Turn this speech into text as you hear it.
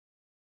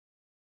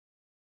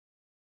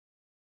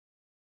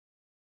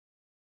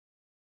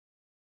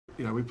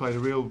you know, we played a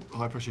real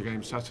high-pressure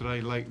game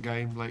Saturday, late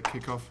game, late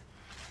kick-off.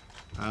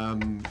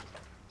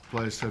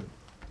 Players said,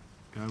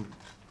 you know,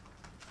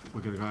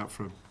 we're going to go out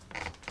for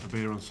a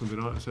beer on Sunday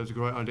night. I said it's a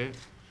great idea.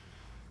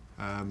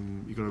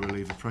 You've got to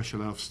relieve the pressure,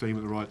 let off steam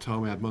at the right time.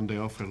 We had Monday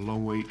off, we had a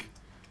long week.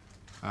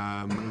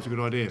 It was a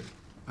good idea.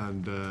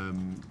 And,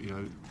 you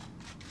know,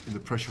 in the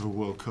pressure of a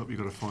World Cup, you've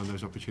got to find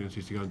those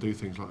opportunities to go and do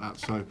things like that.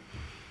 So,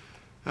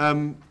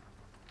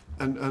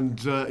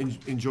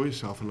 enjoy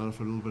yourself and let off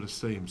a little bit of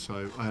steam.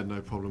 So I had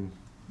no problem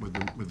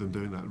with them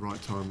doing that at the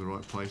right time, the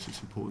right place.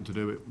 It's important to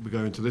do it. We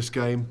go into this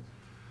game.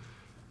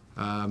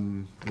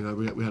 You know,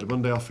 we had a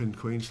Monday off in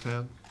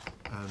Queenstown,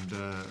 and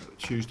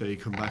Tuesday you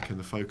come back and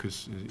the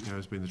focus, you know,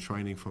 has been the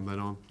training from then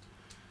on.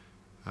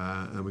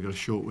 And we've got a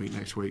short week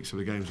next week, so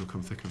the games will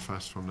come thick and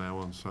fast from now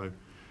on. So,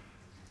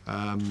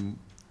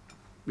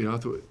 you know, I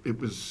thought it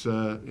was,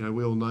 you know,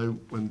 we all know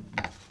when,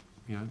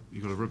 you know,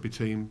 you've got a rugby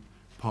team,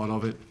 part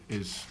of it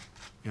is,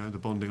 you know, the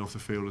bonding off the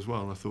field as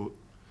well. And I thought,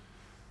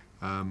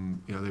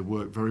 you know, they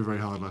worked very, very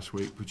hard last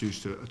week,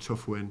 produced a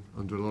tough win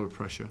under a lot of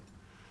pressure.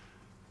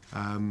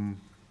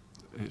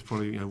 It's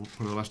probably, you know,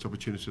 probably the last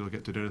opportunity they'll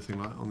get to do anything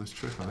like that on this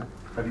trip, I think.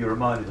 Have you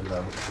reminded them, though,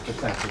 of the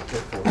potential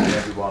pitfall that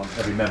everyone,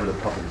 every member of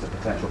the public is a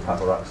potential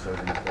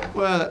paparazzo?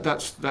 Well,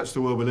 that's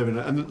the world we live in.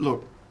 And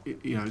look,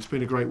 you know, it's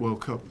been a great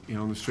World Cup. You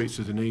know, on the streets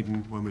of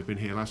Dunedin, when we've been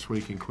here last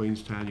week in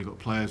Queenstown, you've got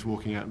players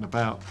walking out and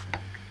about,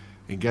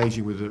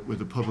 engaging with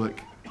the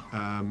public.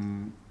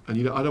 And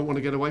you know, I don't want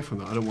to get away from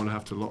that. I don't want to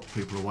have to lock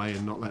people away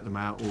and not let them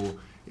out. Or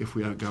if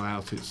we don't go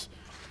out, it's,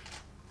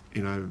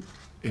 you know,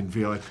 in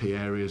VIP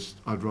areas.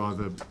 I'd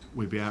rather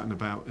we be out and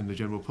about in the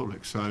general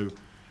public. So.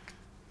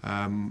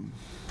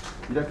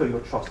 You don't feel your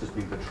trust has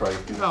been betrayed?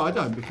 No, I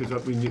don't, because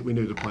we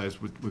knew the players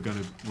were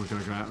going to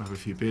go out and have a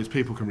few beers.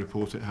 People can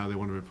report it how they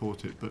want to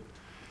report it, but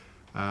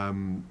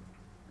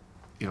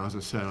you know, as I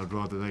said, I'd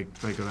rather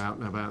they go out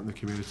and about in the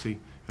community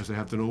as they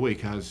have done all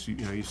week. As you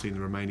know, you've seen the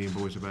Romanian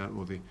boys about,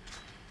 or the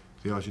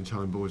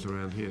Argentine boys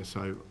around here.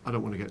 So I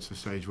don't want to get to the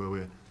stage where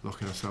we're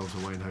locking ourselves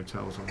away in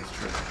hotels on this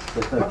trip.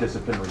 There's no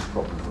disciplinary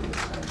problem for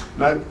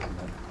you?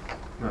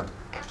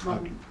 No.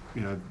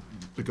 You know,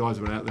 the guys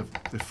have been out,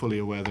 they're fully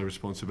aware of their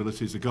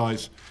responsibilities. The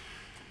guys,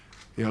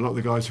 you know, a lot of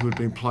the guys who had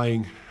been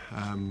playing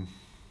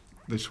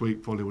this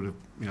week probably would have,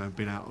 you know,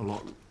 been out a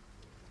lot.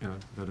 You know,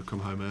 they'd have come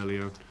home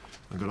earlier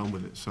and got on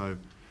with it. So,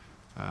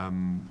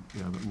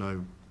 you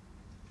know,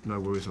 no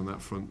worries on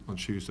that front. On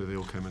Tuesday, they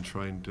all came and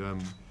trained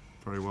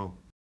very well.